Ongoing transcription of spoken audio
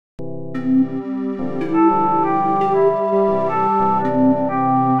Welcome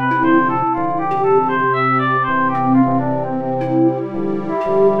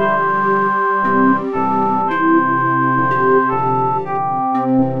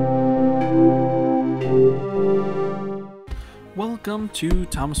to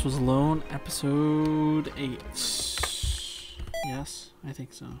Thomas Was Alone, episode 8. Yes, I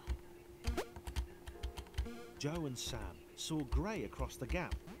think so. Joe and Sam saw Gray across the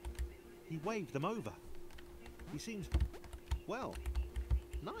gap. He waved them over. He seemed, well,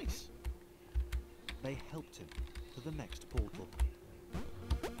 nice. They helped him to the next portal.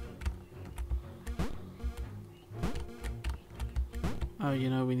 Oh, you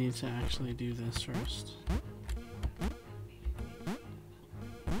know, we need to actually do this first.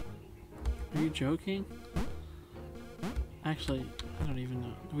 Are you joking? Actually, I don't even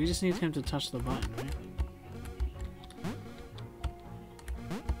know. We just need him to touch the button, right?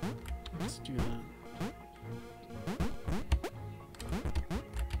 Let's do that.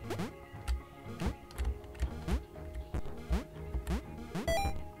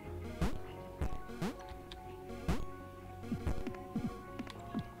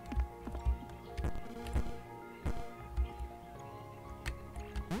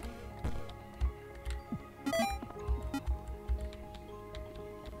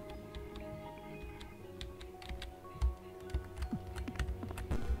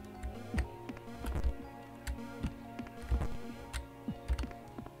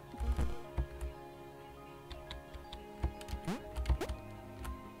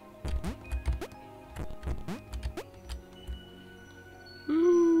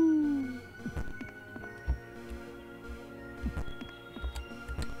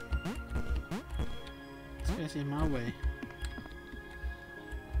 This guy's in my way.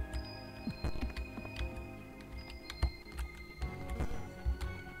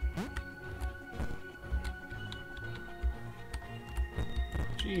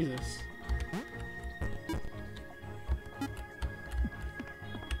 Jesus.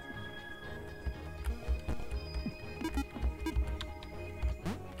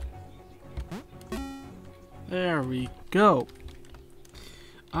 There we go.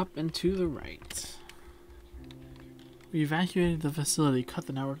 Up and to the right. We evacuated the facility, cut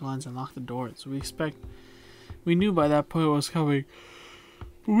the network lines, and locked the doors. We knew by that point what was coming,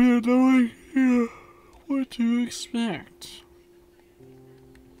 but we had no idea what to expect.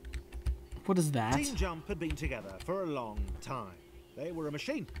 What is that? Team Jump had been together for a long time. They were a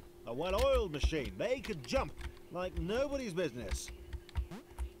machine, a well-oiled machine. They could jump like nobody's business.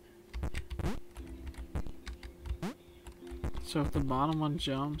 So if the bottom one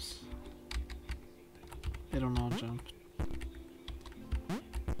jumps, they don't all jump.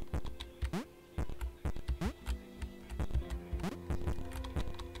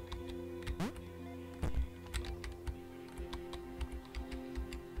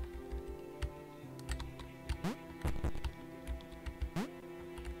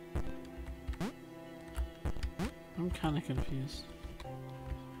 I'm kind of confused.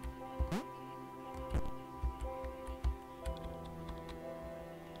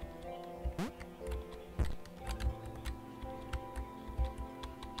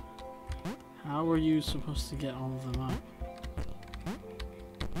 How are you supposed to get all of them up?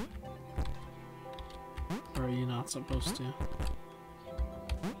 Or are you not supposed to?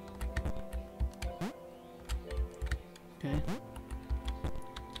 Okay.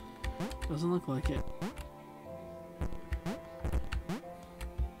 Doesn't look like it.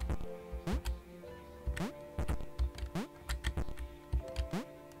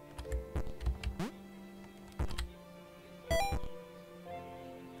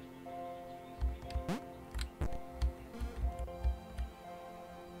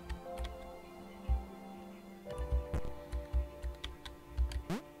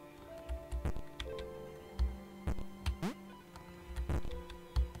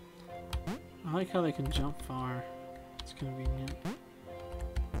 I like how they can jump far. It's convenient.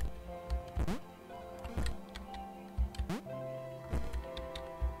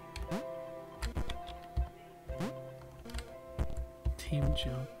 Team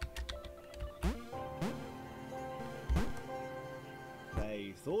jump.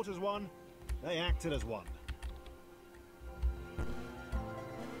 They thought as one, they acted as one.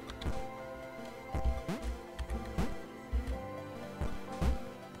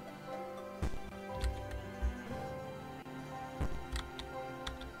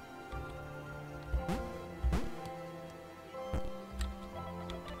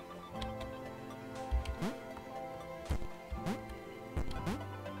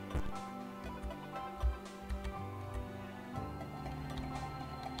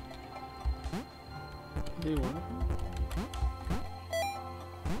 They were.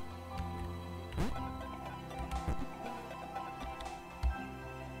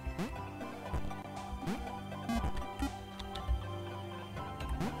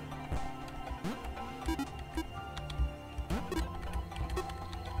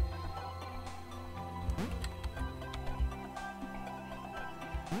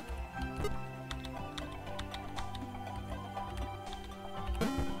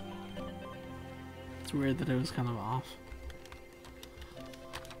 It's weird that it was kind of off.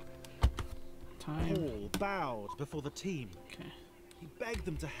 Time. Paul bowed before the team. Okay. He begged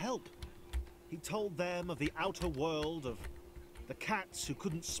them to help. He told them of the outer world, of the cats who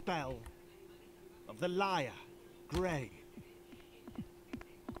couldn't spell, of the liar, Gray.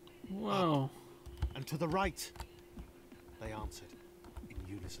 Whoa. And to the right, they answered in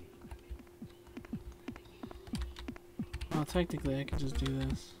unison. Well, technically, I could just do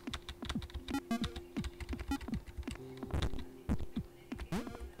this.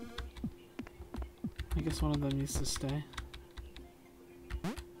 I guess one of them needs to stay.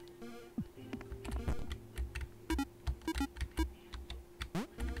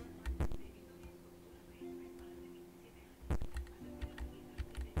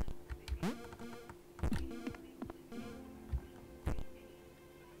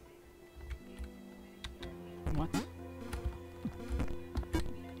 What?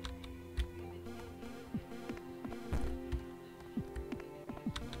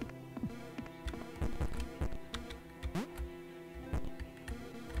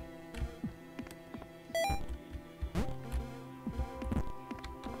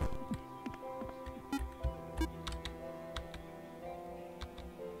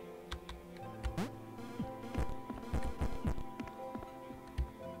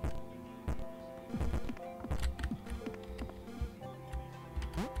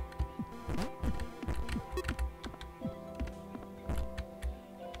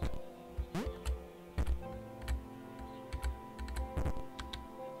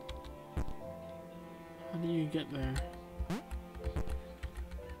 How do you get there?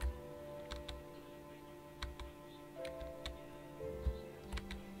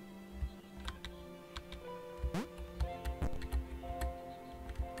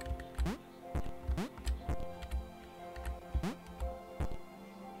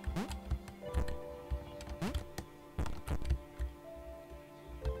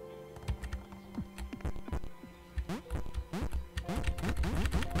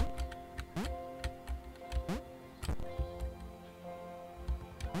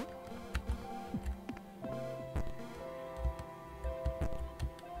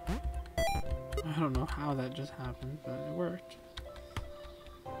 I don't know how that just happened, but it worked.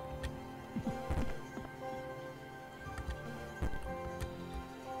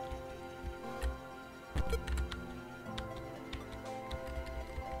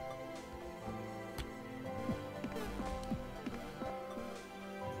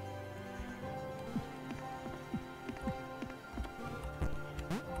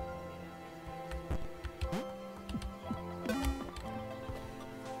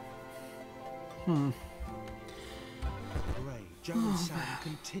 Gray, Joe and Sam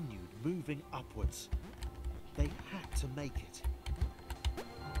continued moving upwards. They had to make it.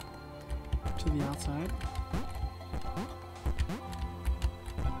 To the outside.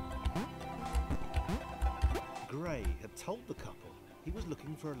 Gray had told the couple he was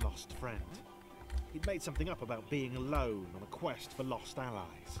looking for a lost friend. He'd made something up about being alone on a quest for lost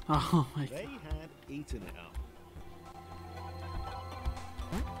allies. Oh my They god. had eaten it up.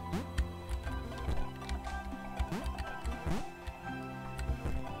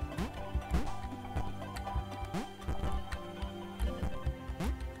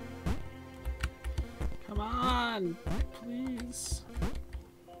 Come on, please.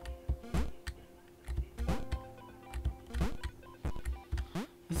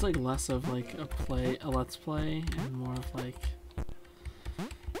 It's like less of like a let's play and more of like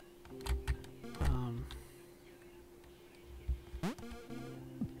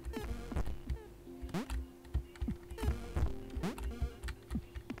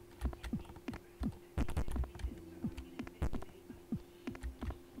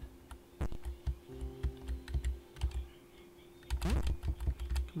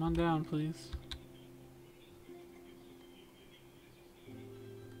come on down, please.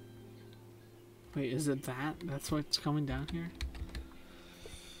 Wait, is it that? That's what's coming down here?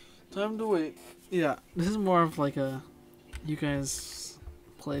 Time to wait. Yeah, this is more of like a... You guys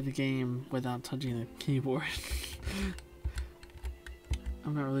play the game without touching the keyboard.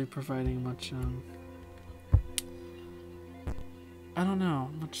 I'm not really providing much I don't know,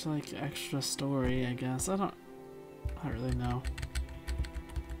 much like extra story, I guess. I don't really know.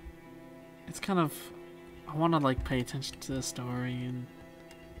 It's kind of, I want to like pay attention to the story, and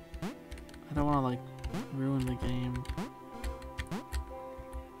I don't want to like ruin the game.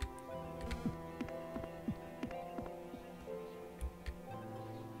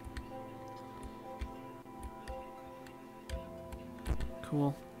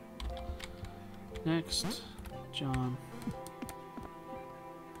 Cool. Next, John.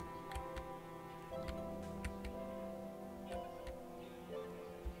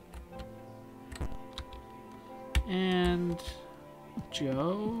 And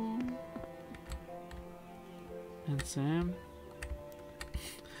Joe and Sam.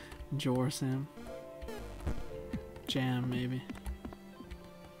 Joe or Sam. Jam, maybe.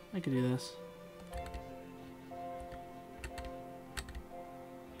 I could do this.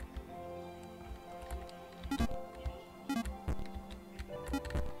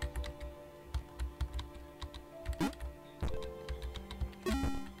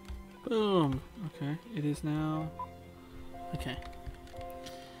 Boom. Okay, it is now. Okay.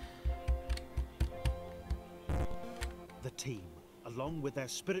 The team, along with their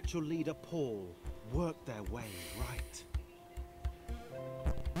spiritual leader Paul, worked their way right.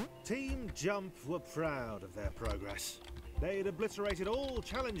 Team Jump were proud of their progress. They'd obliterated all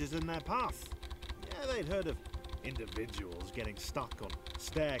challenges in their path. Yeah, they'd heard of individuals getting stuck on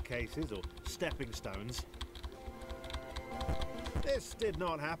staircases or stepping stones. This did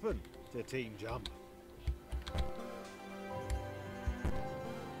not happen to Team Jump.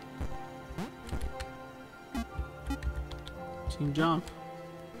 Team Jump.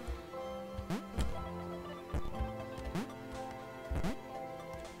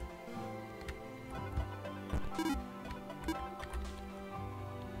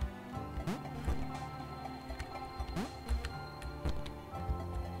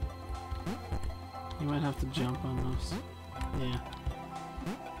 You might have to jump on those. Yeah.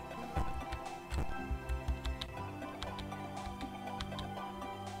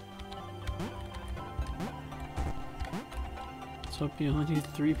 Let's hope you only need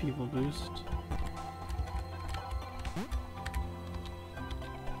 3 people boost.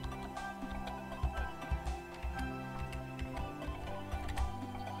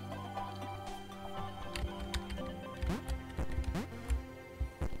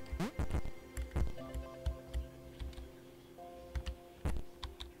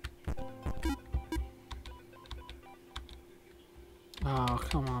 Oh,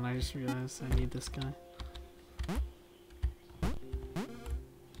 come on, I just realized I need this guy.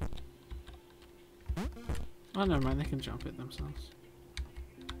 Oh, never mind, they can jump it themselves.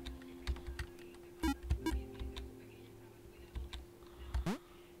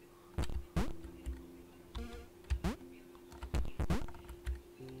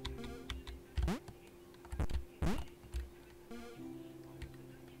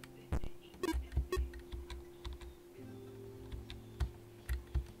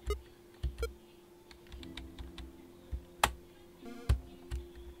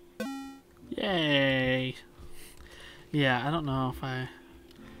 Yay! Yeah, I don't know if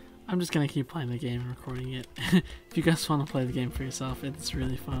I'm just gonna keep playing the game and recording it. If you guys want to play the game for yourself, it's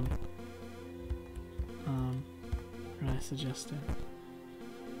really fun. I suggest it.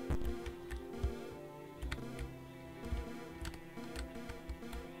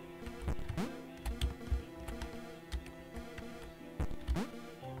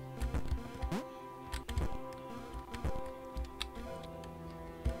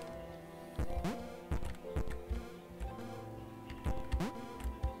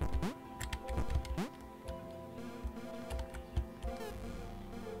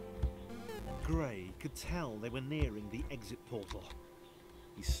 Gray could tell they were nearing the exit portal.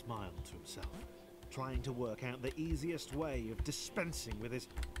 He smiled to himself, trying to work out the easiest way of dispensing with his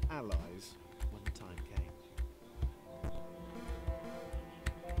allies when the time came.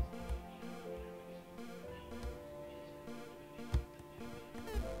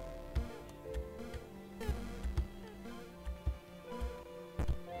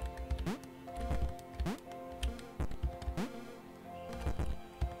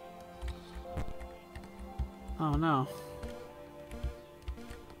 Oh no.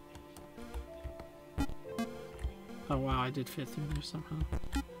 Oh wow, I did fit through there somehow.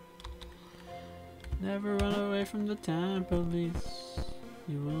 Never run away from the time police.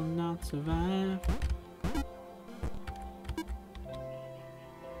 You will not survive.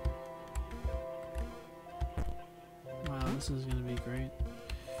 Wow, this is gonna be great.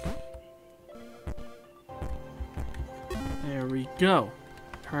 There we go.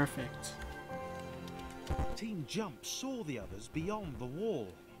 Perfect. Team Jump saw the others beyond the wall.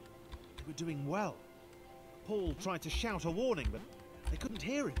 They were doing well. Paul tried to shout a warning, but they couldn't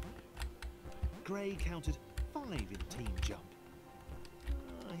hear him. Gray counted 5 in Team Jump.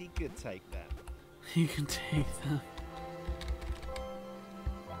 He could take that. You can take that.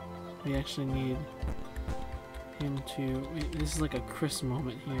 We actually need him to... This is like a Chris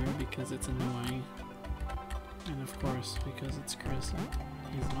moment here because it's annoying. And of course, because it's Chris and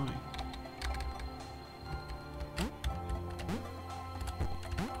he's annoying.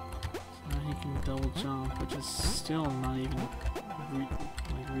 So now he can double jump, which is still not even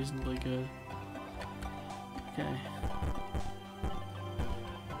like reasonably good. Okay.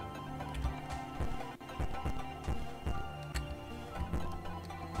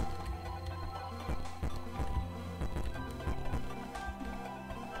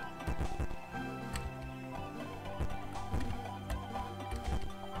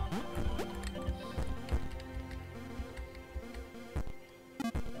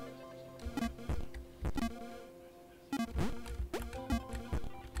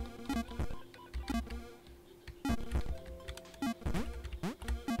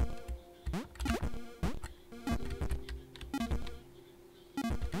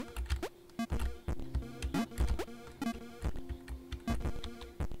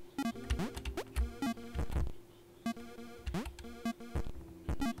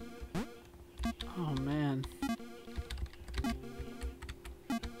 Oh man.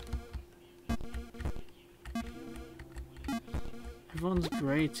 Everyone's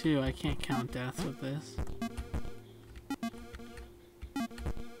gray too. I can't count deaths with this.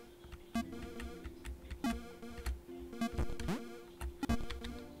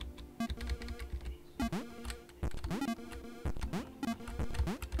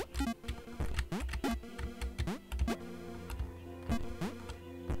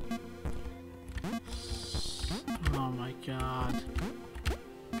 God.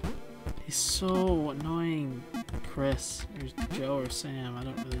 He's so annoying. Chris, or Joe, or Sam, I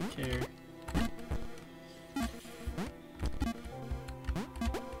don't really care.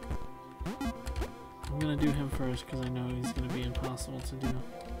 I'm gonna do him first because I know he's gonna be impossible to do.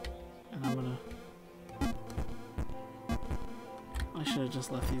 And I'm gonna... I should have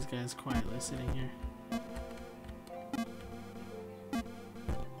just left these guys quietly sitting here.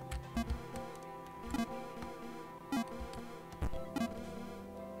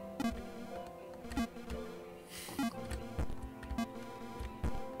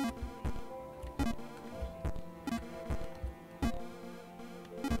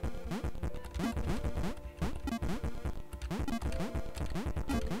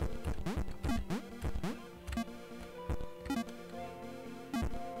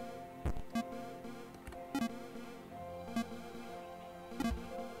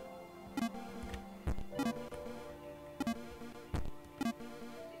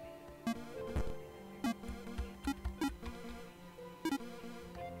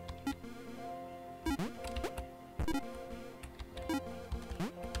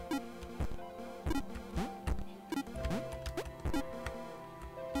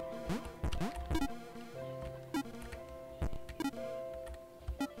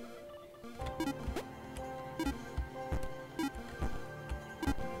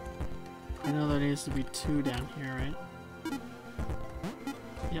 I know there needs to be 2 down here, right?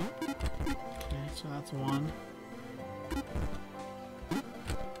 Yep. Okay, so that's 1.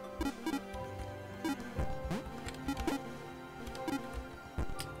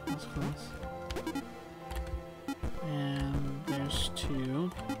 That's close. And there's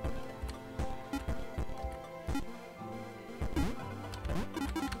 2.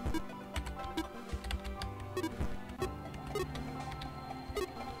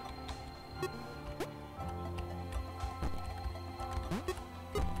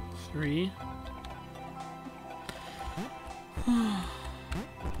 Three.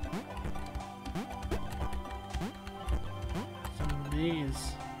 It's a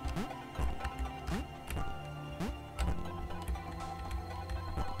maze.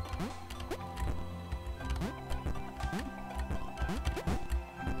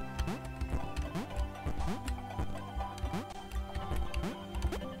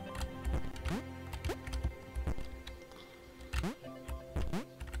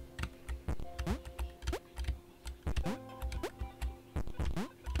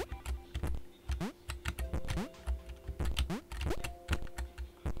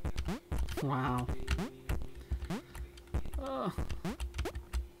 Wow. Oh.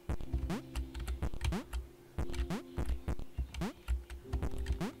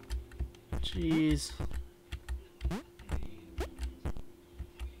 Jeez.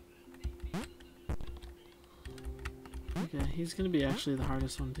 he's gonna be actually the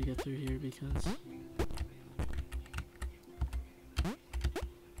hardest one to get through here because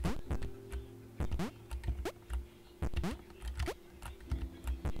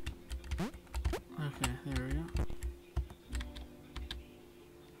okay, there we go.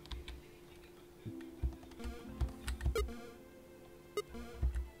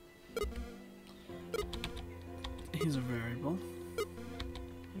 He's a variable.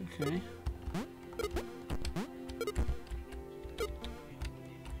 Okay.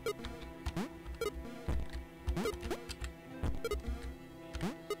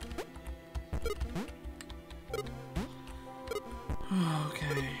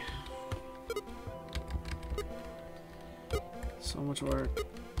 Okay. So much work.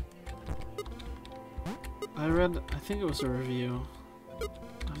 I think it was a review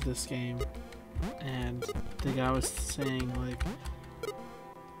of this game, and the guy was saying, like,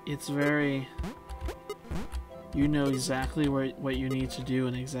 it's very, you know exactly what you need to do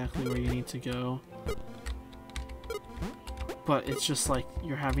and exactly where you need to go, but it's just like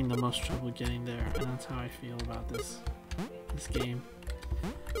you're having the most trouble getting there, and that's how I feel about this game.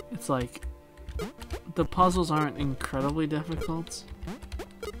 It's like the puzzles aren't incredibly difficult,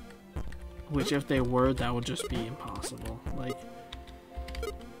 which if they were, that would just be impossible, like,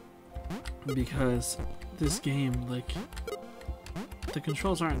 because this game, like, the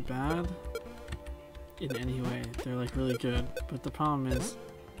controls aren't bad in any way, they're like really good, but the problem is,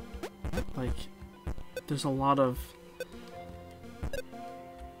 like, there's a lot of,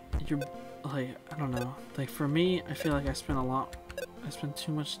 you're like, I don't know, like, for me, I feel like I spend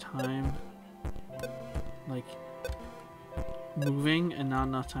too much time like moving and not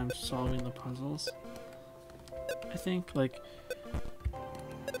enough time solving the puzzles. I think, like,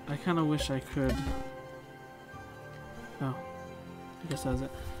 I kind of wish I could, oh, I guess that's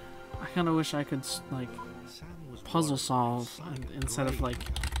it. I kind of wish I could, like, puzzle solve instead of, like,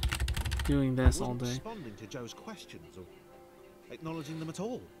 doing this all day. Responding to Joe's questions or acknowledging them at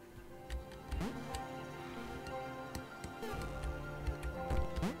all.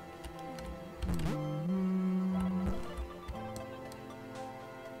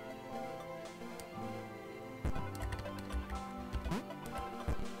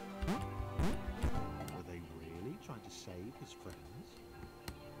 Were they really trying to save his friends?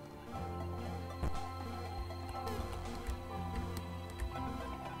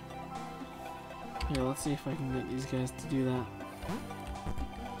 Yeah, let's see if I can get these guys to do that.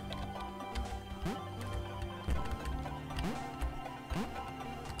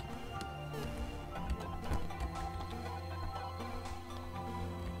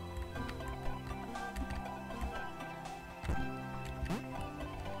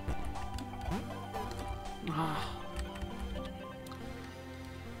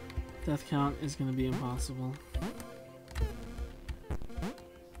 Death count is going to be impossible.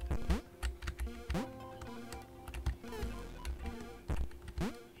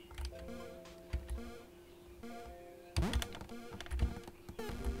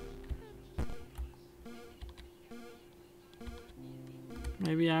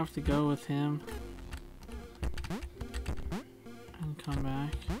 Maybe I have to go with him and come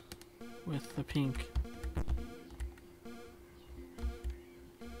back with the pink.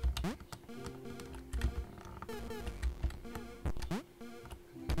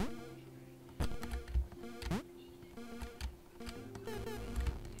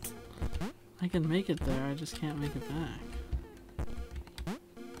 I can make it there, I just can't make it back.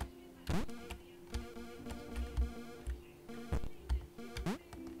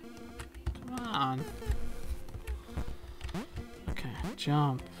 Come on. Okay,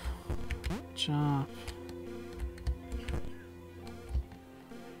 jump. Jump.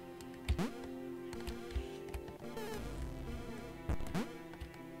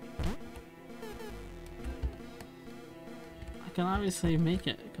 I can obviously make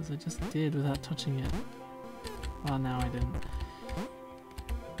it, because I just did without touching it. Well, now I didn't.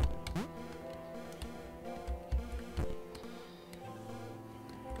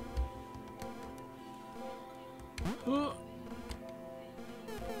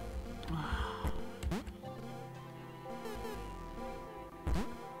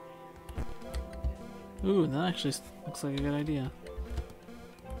 Ooh, that actually looks like a good idea.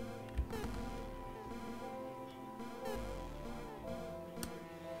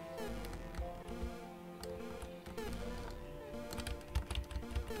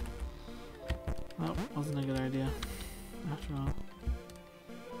 That wasn't a good idea, after all.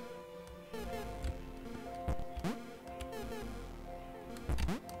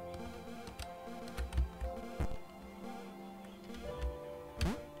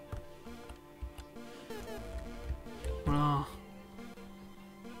 Oh,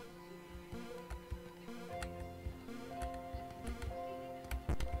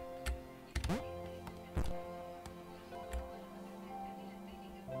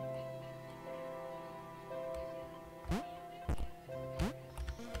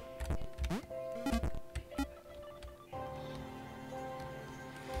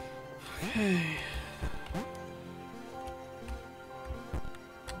 Okay.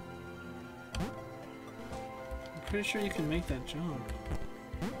 I'm pretty sure you can make that jump.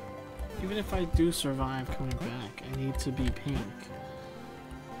 Even if I do survive coming back, I need to be pink.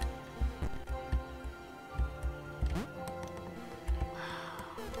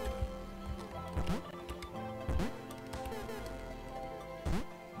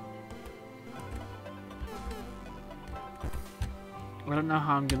 I don't know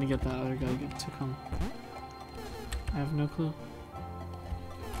how I'm gonna get that other guy to come. I have no clue.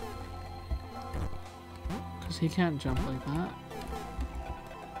 Because he can't jump like that.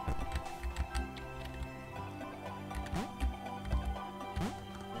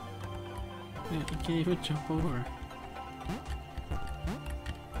 Yeah, he can't even jump over.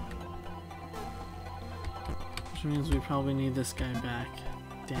 Which means we probably need this guy back.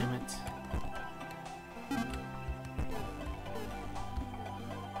 Damn it.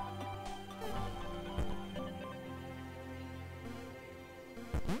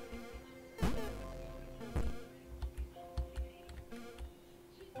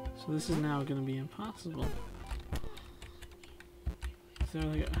 So this is now going to be impossible. So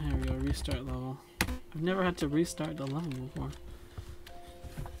like, here we go, restart level. I've never had to restart the level before.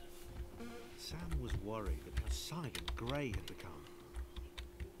 Sam was worried at how silent Gray had become.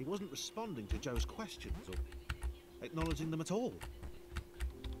 He wasn't responding to Joe's questions or acknowledging them at all.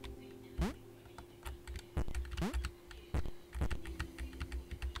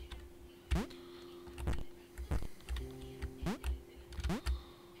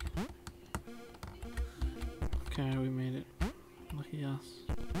 Okay, we made it. Lucky us.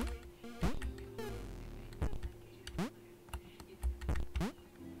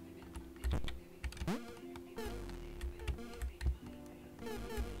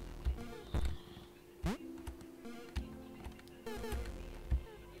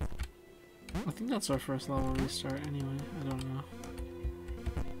 I think that's our first level restart anyway. I don't know.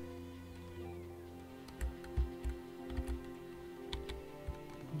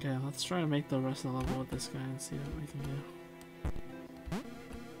 Okay, let's try to make the rest of the level with this guy and see what we can do.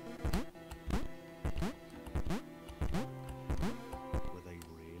 Were they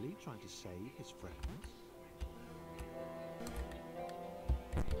really trying to save his friends?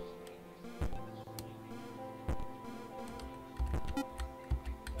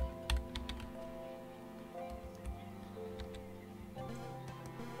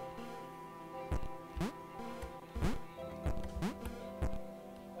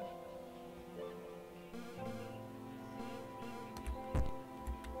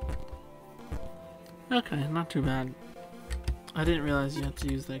 Okay, not too bad. I didn't realize you had to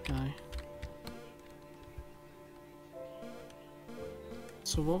use that guy.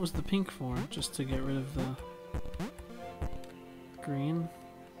 So what was the pink for? Just to get rid of the green?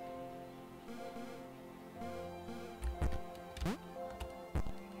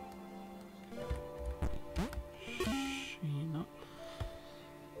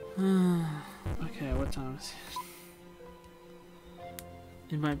 Okay, what time is it?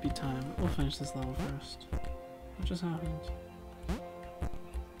 It might be time. We'll finish this level first. What just happened?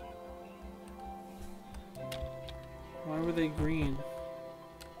 Why were they green?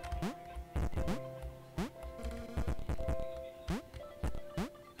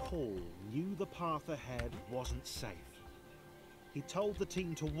 Paul knew the path ahead wasn't safe. He told the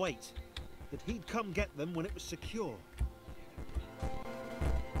team to wait, that he'd come get them when it was secure.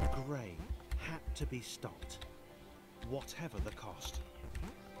 Gray had to be stopped, whatever the cost.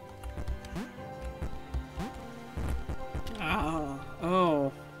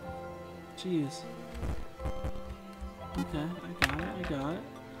 Oh. Jeez. Okay, I got it.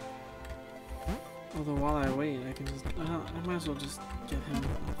 Although while I wait, I can just... I might as well just get him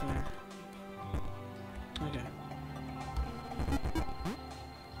up there. Okay.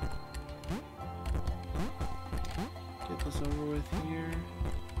 Get this over with here.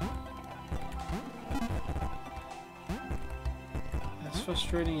 As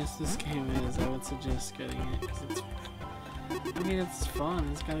frustrating as this game is, I would suggest getting it, because it's... I mean, it's fun,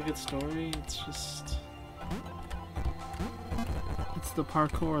 it's got a good story, it's just... It's the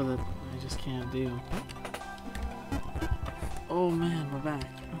parkour that I just can't do. Oh man, we're back.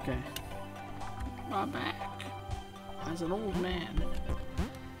 Okay. We're back. As an old man.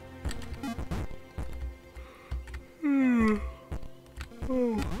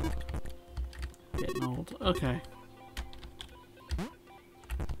 Getting old. Okay.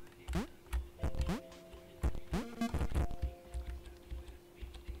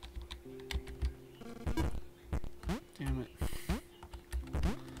 Damn it.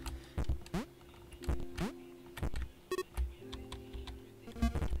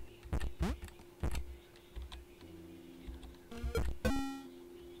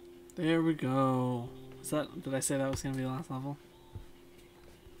 There we go. Did I say that was gonna be the last level?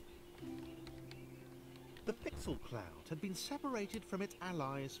 The pixel cloud had been separated from its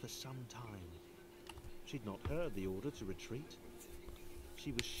allies for some time. She'd not heard the order to retreat.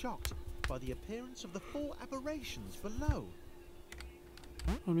 She was shocked by the appearance of the 4 aberrations below.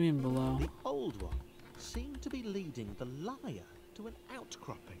 What do you mean below? The old one seemed to be leading the liar to an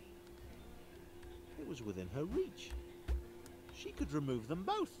outcropping. It was within her reach. She could remove them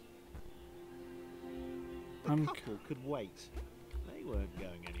both. The couple could wait. They weren't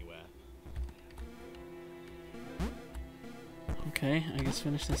going anywhere. Okay, I guess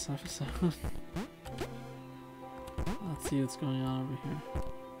finish this episode. Let's see what's going on over here.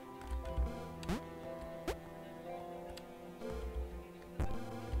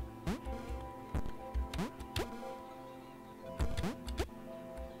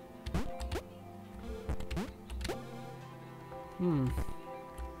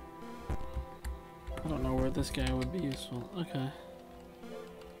 I don't know where this guy would be useful. Okay.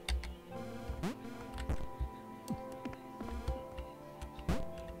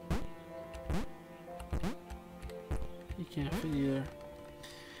 He can't fit either.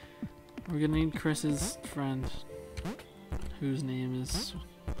 We're gonna need Chris's friend, whose name is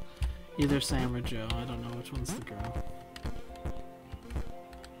either Sam or Joe. I don't know which one's the girl.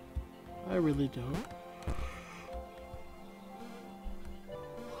 I really don't.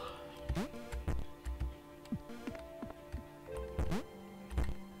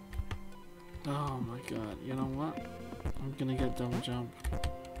 Oh my god, you know what? I'm gonna get double jump.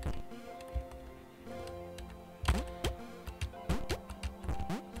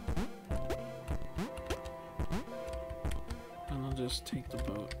 And I'll just take the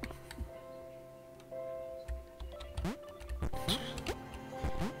boat.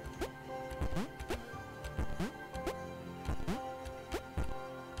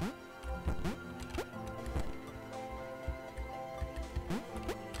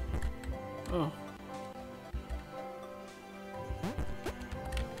 Oh.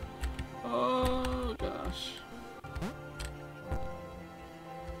 Oh gosh.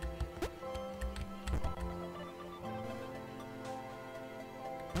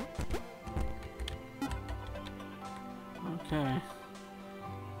 Okay.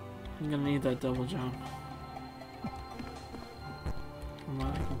 I'm gonna need that double jump. From what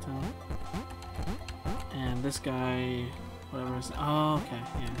I can tell. And this guy, whatever is. Oh, okay,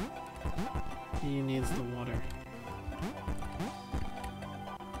 yeah. He needs the water.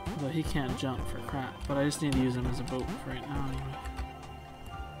 Although he can't jump for crap, but I just need to use him as a boat for right now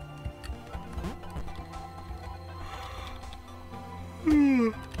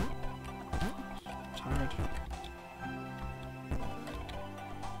anyway. Tired.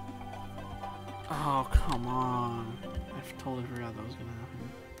 Oh, come on. I totally forgot that was gonna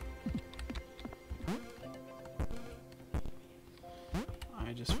happen.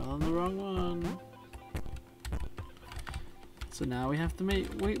 I just fell in the wrong one. So now we have to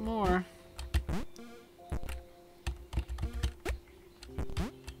wait more.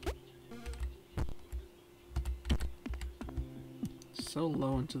 So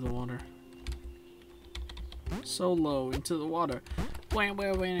low into the water. So low into the water. Wah,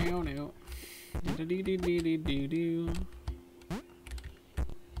 wah, wah, no, no. Do do do do do do do.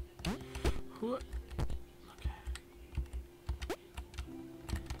 What?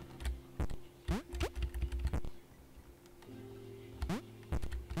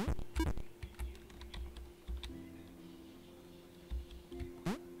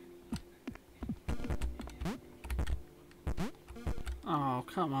 Oh,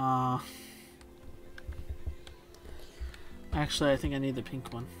 come on. Actually, I think I need the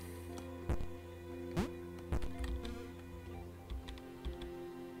pink one.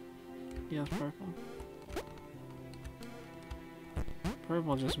 Yes, purple.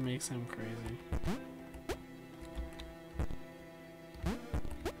 Purple just makes him crazy.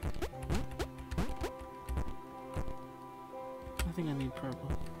 I think I need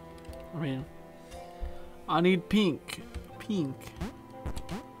purple. I mean, I need pink. Pink.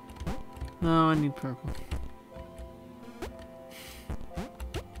 No, I need purple.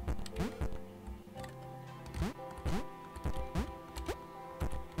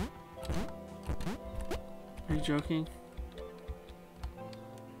 Are you joking?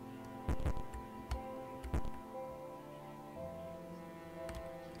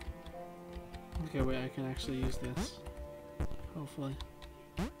 Okay, wait, I can actually use this. Hopefully.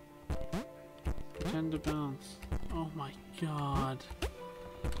 Pretend to bounce. Oh my god.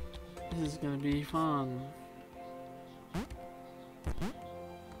 This is gonna be fun.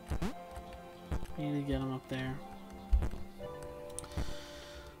 We need to get him up there.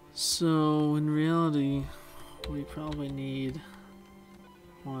 So, in reality, we probably need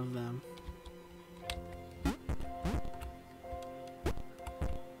one of them.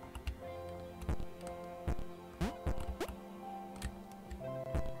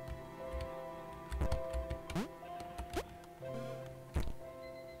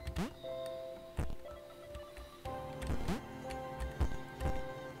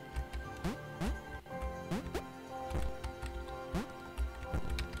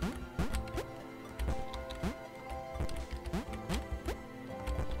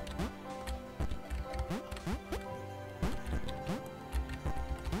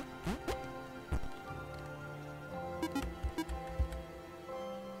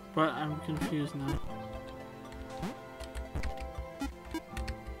 But I'm confused now.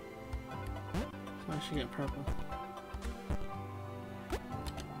 So I should get purple.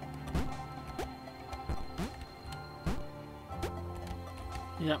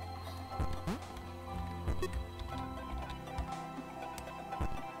 Yep.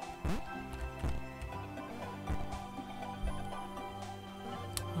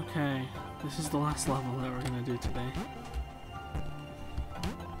 Okay, this is the last level that we're gonna do today.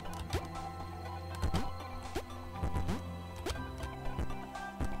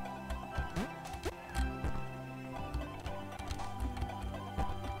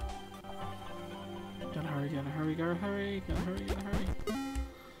 Gotta hurry, gotta hurry, gotta hurry, gotta hurry, gotta hurry.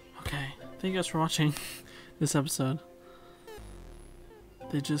 Okay, thank you guys for watching this episode.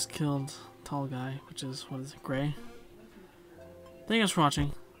 They just killed Tall Guy, which is, what is it, Gray? Thank you guys for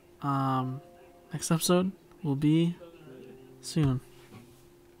watching. Next episode will be soon.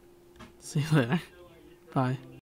 See you later. Bye.